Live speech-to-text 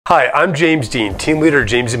Hi, I'm James Dean, team leader of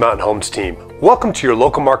James Mountain Homes team. Welcome to your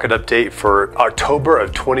local market update for October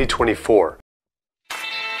of 2024.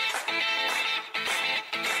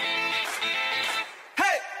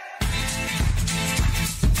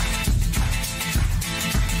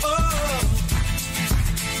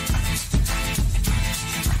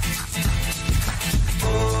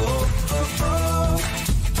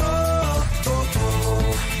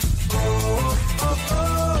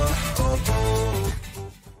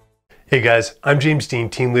 Hey guys, I'm James Dean,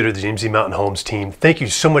 team leader of the James Mountain Homes team. Thank you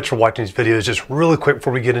so much for watching these videos. Just really quick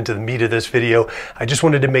before we get into the meat of this video, I just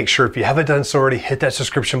wanted to make sure if you haven't done so already, hit that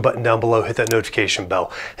subscription button down below, hit that notification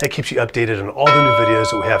bell. That keeps you updated on all the new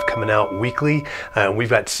videos that we have coming out weekly. We've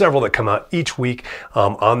got several that come out each week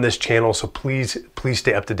on this channel, so please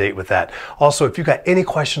stay up to date with that. Also, if you've got any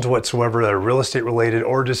questions whatsoever that are real estate related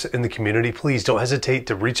or just in the community, please don't hesitate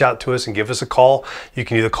to reach out to us and give us a call. You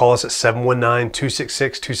can either call us at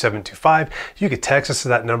 719-266-2725. You can text us to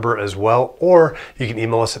that number as well, or you can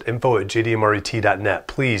email us at info@jdmret.net.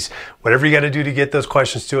 Please, whatever you got to do to get those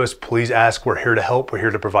questions to us, please ask. We're here to help. We're here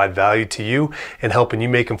to provide value to you and helping you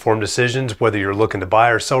make informed decisions, whether you're looking to buy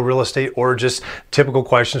or sell real estate or just typical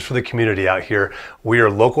questions for the community out here. We are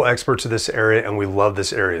local experts in this area and we love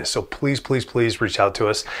this area. So please reach out to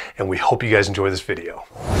us, and we hope you guys enjoy this video.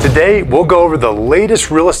 Today, we'll go over the latest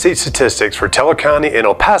real estate statistics for Teller County and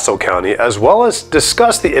El Paso County, as well as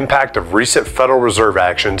discuss the impact of recent Federal Reserve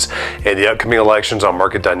actions and the upcoming elections on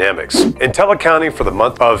market dynamics. In Teller County for the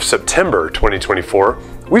month of September 2024,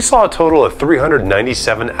 we saw a total of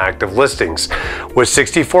 397 active listings, with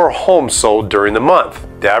 64 homes sold during the month.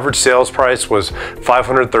 The average sales price was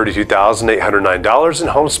 $532,809, and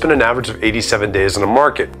homes spent an average of 87 days on the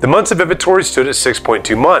market. The months of inventory stood at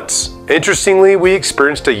 6.2 months. Interestingly, we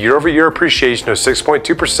experienced a year-over-year appreciation of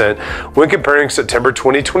 6.2% when comparing September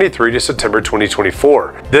 2023 to September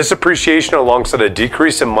 2024. This appreciation, alongside a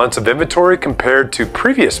decrease in months of inventory compared to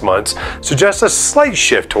previous months, suggests a slight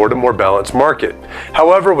shift toward a more balanced market.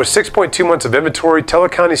 However, with 6.2 months of inventory, Teller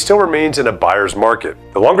County still remains in a buyer's market.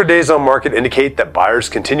 The longer days on market indicate that buyers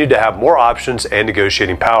continue to have more options and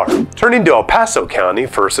negotiating power. Turning to El Paso County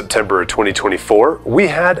for September 2024, we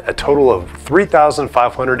had a total of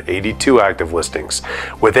 3,582 active listings,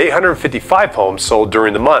 with 855 homes sold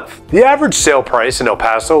during the month. The average sale price in El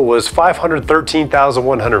Paso was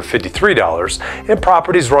 $513,153, and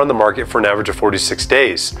properties were on the market for an average of 46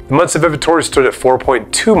 days. The months of inventory stood at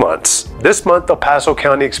 4.2 months. This month, El Paso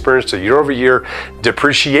County experienced a year-over-year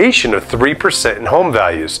depreciation of 3% in home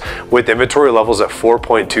values, with inventory levels at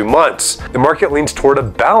 4.2 months. The market leans toward a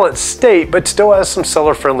balanced state, but still has some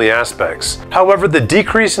seller-friendly aspects. However, the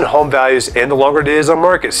decrease in home values and the longer days on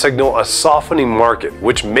market signal a softening market,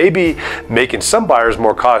 which may be making some buyers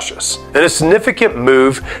more cautious. In a significant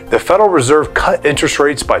move, the Federal Reserve cut interest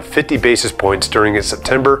rates by 50 basis points during its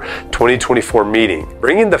September 2024 meeting,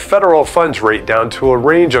 bringing the federal funds rate down to a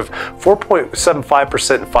range of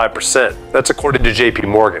 4.75% and 5%. That's according to JP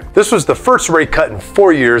Morgan. This was the first rate cut in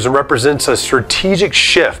 4 years and represents a strategic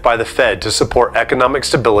shift by the Fed to support economic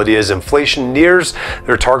stability as inflation nears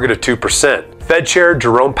their target of 2%. Fed Chair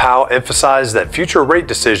Jerome Powell emphasized that future rate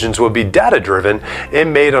decisions will be data-driven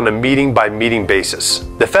and made on a meeting-by-meeting basis.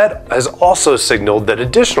 The Fed has also signaled that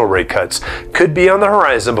additional rate cuts could be on the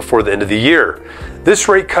horizon before the end of the year. This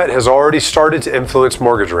rate cut has already started to influence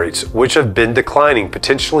mortgage rates, which have been declining,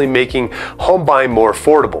 potentially making home buying more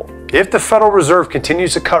affordable. If the Federal Reserve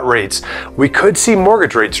continues to cut rates, we could see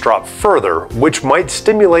mortgage rates drop further, which might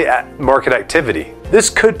stimulate market activity. This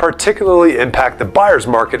could particularly impact the buyer's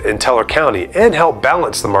market in Teller County and help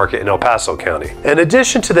balance the market in El Paso County. In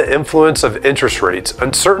addition to the influence of interest rates,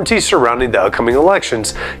 uncertainty surrounding the upcoming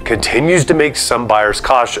elections continues to make some buyers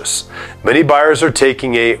cautious. Many buyers are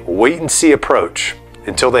taking a wait-and-see approach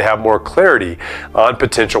until they have more clarity on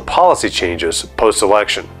potential policy changes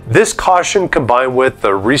post-election. This caution, combined with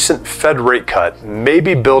the recent Fed rate cut, may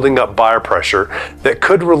be building up buyer pressure that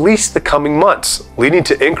could release the coming months, leading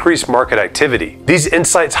to increased market activity. These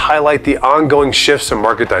insights highlight the ongoing shifts in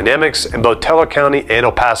market dynamics in both Teller County and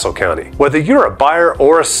El Paso County. Whether you're a buyer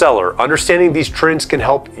or a seller, understanding these trends can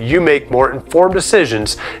help you make more informed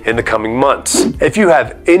decisions in the coming months. If you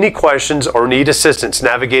have any questions or need assistance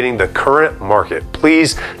navigating the current market,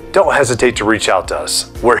 please don't hesitate to reach out to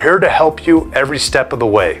us. We're here to help you every step of the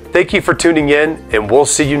way. Thank you for tuning in, and we'll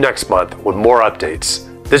see you next month with more updates.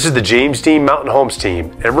 This is the James Dean Mountain Homes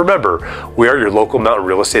team, and remember, we are your local mountain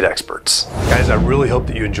real estate experts. Guys, I really hope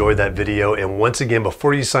that you enjoyed that video, and once again,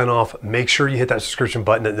 before you sign off, make sure you hit that subscription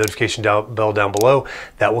button and notification bell down below.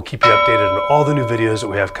 That will keep you updated on all the new videos that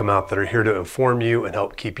we have come out that are here to inform you and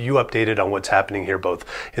help keep you updated on what's happening here, both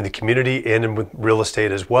in the community and in real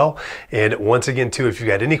estate as well. And once again, too, if you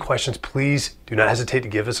got any questions, please do not hesitate to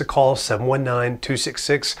give us a call,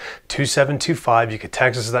 719-266-2725. You can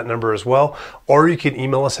text us at that number as well, or you can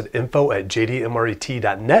email us at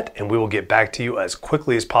info@jdmret.net, and we will get back to you as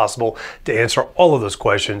quickly as possible to answer all of those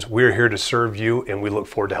questions. We're here to serve you, and we look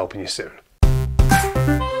forward to helping you soon.